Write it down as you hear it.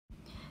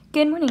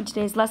Good morning.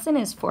 Today's lesson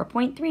is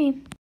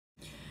 4.3.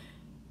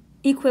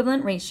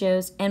 Equivalent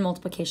ratios and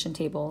multiplication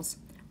tables.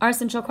 Our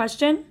essential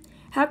question,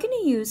 how can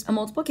you use a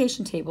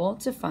multiplication table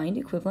to find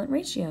equivalent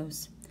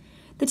ratios?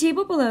 The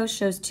table below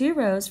shows two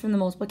rows from the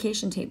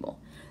multiplication table,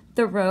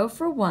 the row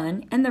for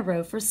 1 and the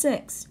row for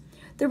 6.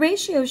 The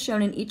ratios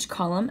shown in each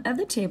column of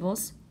the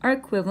tables are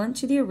equivalent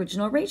to the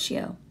original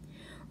ratio.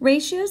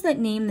 Ratios that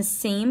name the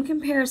same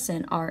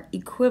comparison are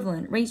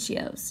equivalent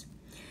ratios.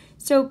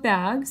 So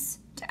bags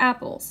to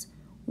apples,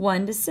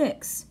 1 to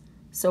 6.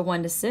 So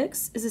 1 to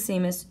 6 is the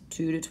same as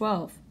 2 to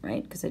 12,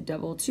 right? Because I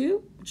double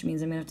 2, which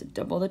means I'm going to have to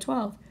double the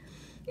 12.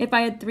 If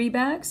I had 3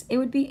 bags, it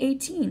would be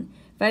 18.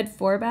 If I had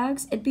 4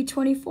 bags, it'd be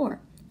 24.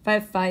 If I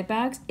have 5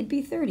 bags, it'd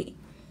be 30.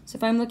 So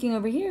if I'm looking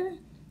over here,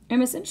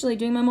 I'm essentially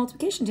doing my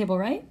multiplication table,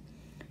 right?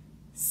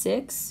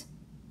 6,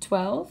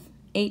 12,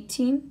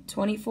 18,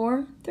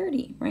 24,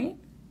 30, right?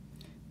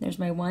 There's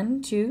my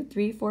 1, 2,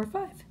 3, 4,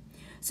 5.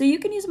 So you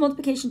can use a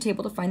multiplication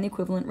table to find the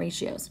equivalent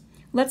ratios.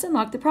 Let's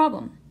unlock the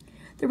problem.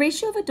 The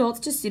ratio of adults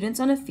to students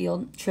on a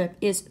field trip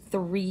is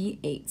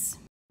 3/8.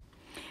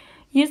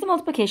 Use the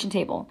multiplication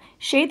table.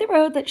 Shade the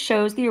row that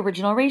shows the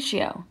original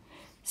ratio.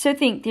 So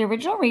think the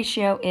original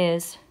ratio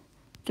is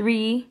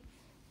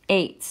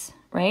 3/8,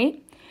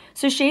 right?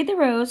 So shade the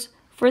rows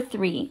for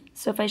 3.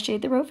 So if I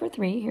shade the row for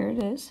 3, here it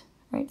is,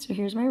 right? So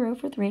here's my row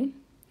for 3.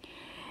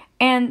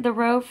 And the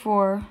row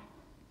for,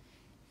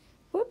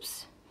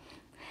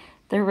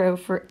 the row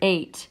for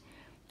 8,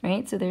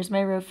 right? So there's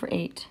my row for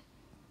 8.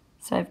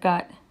 So I've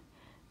got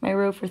my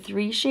row for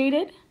 3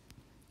 shaded,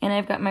 and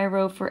I've got my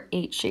row for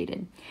 8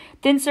 shaded.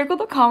 Then circle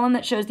the column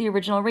that shows the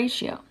original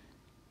ratio.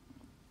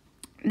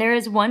 There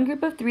is one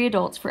group of 3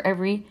 adults for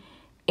every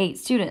 8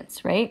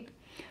 students, right?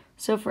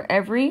 So for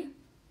every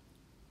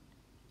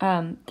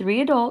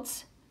 3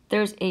 adults,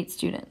 there's 8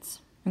 students,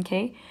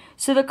 okay?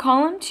 So the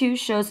column 2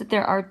 shows that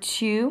there are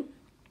 2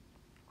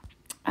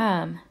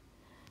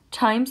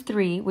 times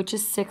 3, which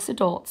is 6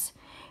 adults,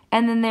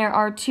 and then there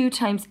are 2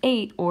 times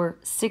 8, or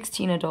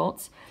 16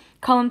 adults.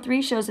 Column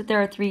 3 shows that there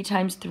are 3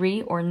 times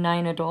 3, or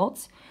 9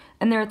 adults,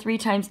 and there are 3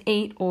 times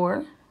 8,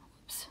 or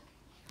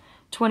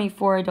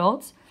 24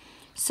 adults.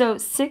 So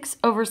 6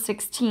 over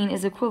 16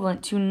 is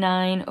equivalent to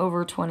 9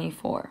 over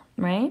 24,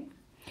 right?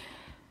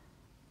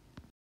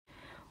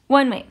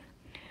 One way.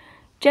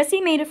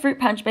 Jessie made a fruit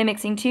punch by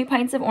mixing 2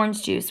 pints of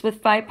orange juice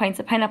with 5 pints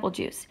of pineapple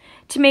juice.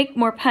 To make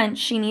more punch,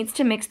 she needs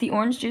to mix the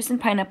orange juice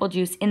and pineapple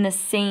juice in the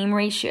same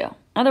ratio.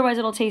 Otherwise,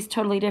 it'll taste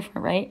totally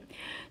different, right?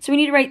 So we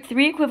need to write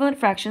 3 equivalent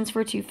fractions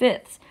for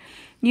 2/5.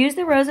 Use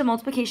the rows of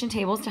multiplication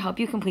tables to help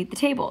you complete the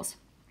tables.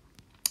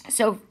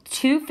 So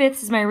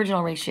 2/5 is my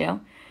original ratio.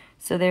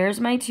 So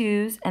there's my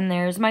 2's and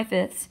there's my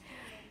 5ths.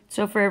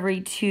 So for every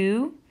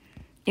 2,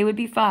 it would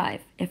be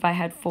 5. If I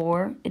had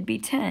 4, it'd be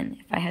 10.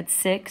 If I had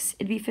 6,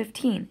 it'd be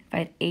 15. If I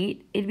had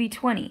 8, it'd be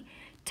 20.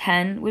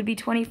 10 would be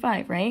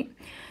 25, right?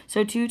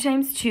 So 2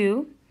 times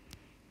 2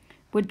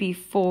 would be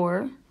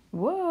 4.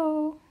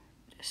 Whoa.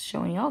 Just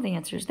showing you all the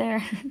answers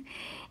there.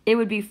 It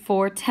would be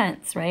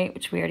 4/10, right?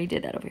 Which we already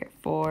did that over here.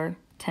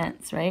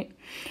 4/10, right?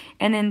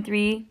 And then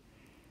 3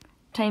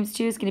 times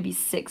 2 is going to be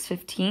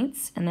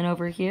 6/15. And then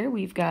over here,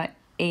 we've got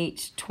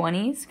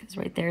 8/20s, because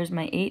right there is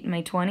my 8 and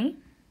my 20,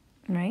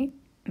 right?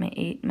 My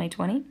 8 and my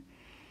 20.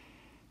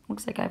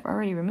 Looks like I've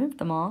already removed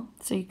them all,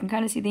 so you can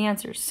kind of see the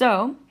answers.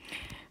 So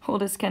we'll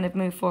just kind of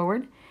move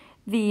forward.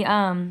 The,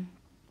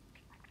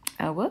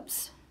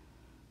 whoops.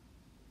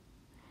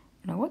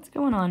 Now what's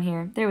going on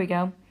here? There we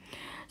go.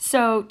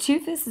 So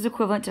 2/5 is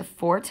equivalent to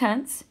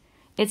 4/10.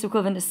 It's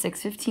equivalent to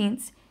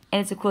 6/15,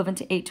 and it's equivalent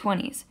to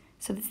 8/20s.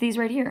 So it's these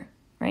right here,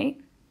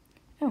 right?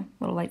 Oh,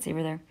 little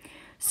lightsaber there.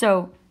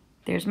 So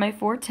there's my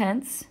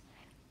 4/10.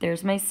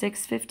 There's my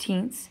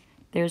 6/15.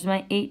 There's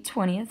my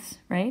 8/20,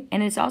 right?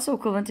 And it's also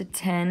equivalent to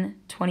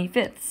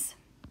 10/25.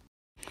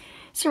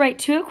 So write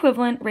 2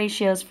 equivalent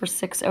ratios for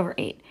 6 over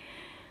 8.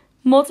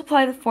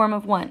 Multiply the form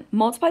of 1.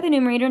 Multiply the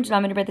numerator and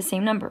denominator by the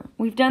same number.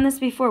 We've done this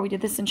before. We did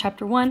this in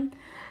chapter 1,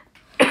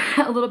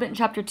 a little bit in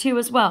chapter 2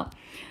 as well.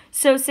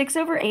 So 6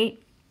 over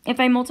 8, if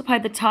I multiply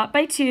the top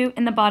by 2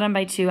 and the bottom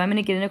by 2, I'm going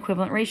to get an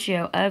equivalent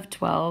ratio of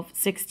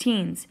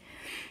 12/16.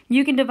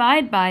 You can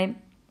divide by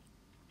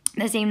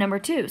the same number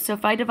too. So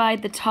if I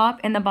divide the top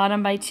and the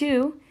bottom by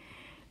 2,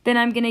 then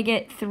I'm going to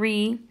get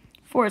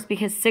 3/4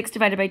 because 6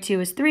 divided by 2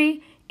 is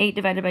 3, 8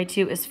 divided by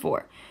 2 is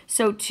 4.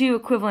 So 2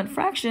 equivalent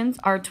fractions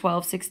are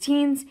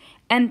 12/16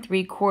 and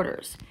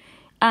 3/4.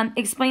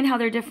 Explain how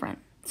they're different.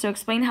 So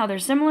explain how they're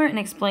similar and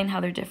explain how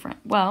they're different.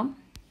 Well,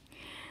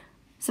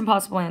 some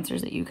possible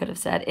answers that you could have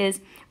said is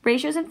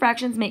ratios and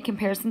fractions make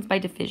comparisons by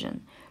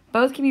division.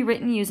 Both can be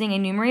written using a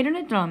numerator and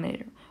a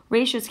denominator.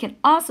 Ratios can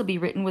also be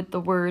written with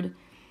the word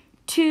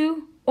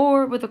 2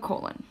 or with a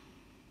colon.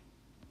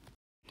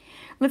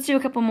 Let's do a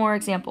couple more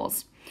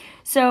examples.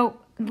 So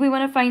we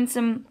want to find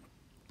some,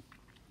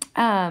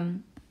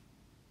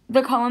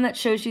 the column that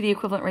shows you the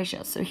equivalent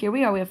ratios. So here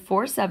we are, we have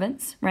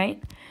 4/7,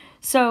 right?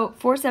 So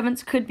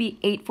 4/7 could be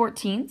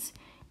 8/14,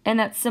 and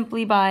that's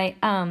simply by,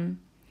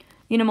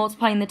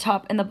 multiplying the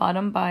top and the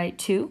bottom by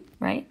 2,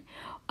 right?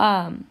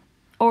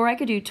 Or I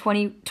could do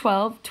 12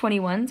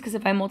 21s, because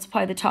if I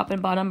multiply the top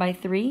and bottom by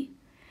 3,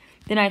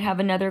 then I'd have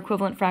another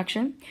equivalent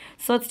fraction.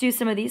 So let's do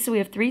some of these. So we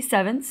have 3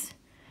 7s.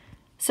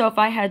 So if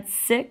I had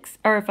 6,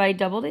 or if I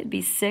doubled it, it'd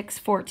be 6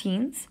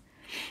 14s.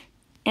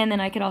 And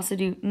then I could also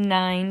do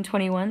 9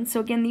 21s.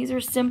 So again, these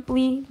are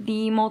simply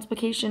the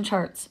multiplication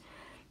charts.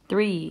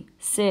 3,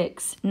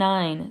 6,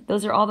 9.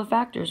 Those are all the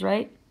factors,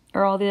 right?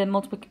 Or all the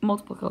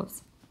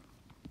multiplicals.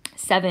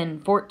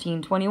 7,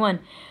 14, 21.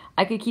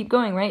 I could keep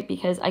going, right?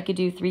 Because I could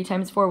do 3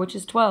 times 4, which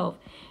is 12.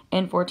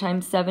 And 4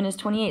 times 7 is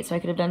 28. So I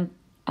could have done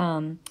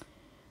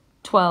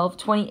 12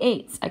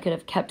 28s. I could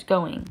have kept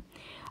going.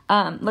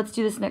 Let's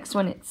do this next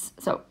one.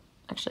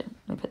 Actually,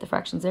 let me put the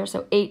fractions there.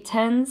 So 8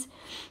 10s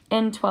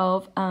and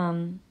 12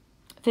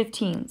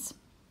 15s.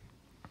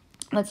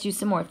 Let's do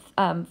some more.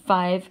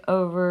 5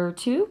 over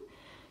 2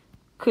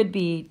 could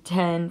be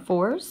 10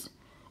 4s.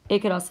 It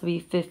could also be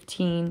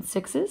 15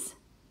 6s,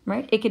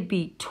 right? It could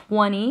be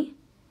 20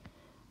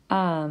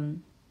 8s,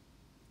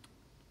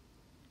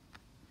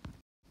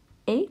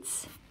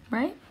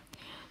 right?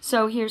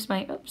 So here's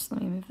my, oops, let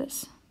me move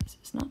this. This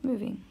is not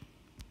moving.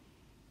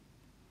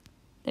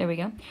 There we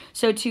go.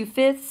 So 2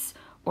 5ths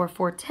or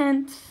 4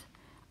 tenths.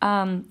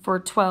 For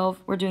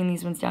 12, we're doing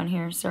these ones down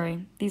here.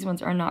 Sorry, these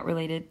ones are not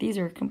related. These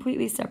are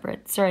completely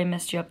separate. Sorry, I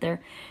messed you up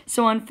there.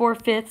 So on 4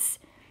 5ths,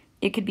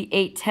 it could be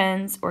 8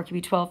 10s or it could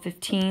be 12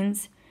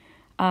 15s.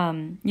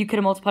 You could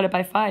have multiplied it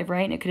by 5,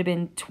 right? And it could have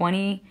been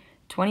 20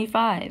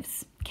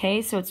 25s.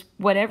 Okay, so it's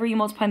whatever you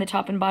multiply the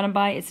top and bottom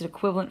by, it's an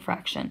equivalent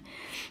fraction.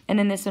 And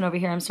then this one over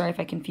here, I'm sorry if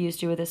I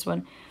confused you with this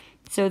one.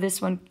 So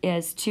this one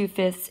is 2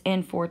 5ths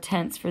and 4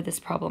 tenths for this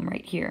problem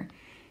right here.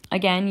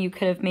 Again, you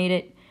could have made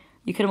it,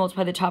 you could have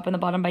multiplied the top and the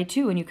bottom by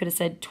 2, and you could have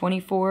said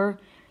 24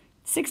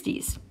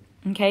 60s.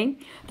 Okay,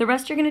 the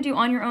rest you're going to do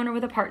on your own or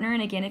with a partner.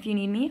 And again, if you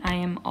need me, I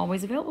am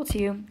always available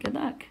to you. Good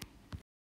luck.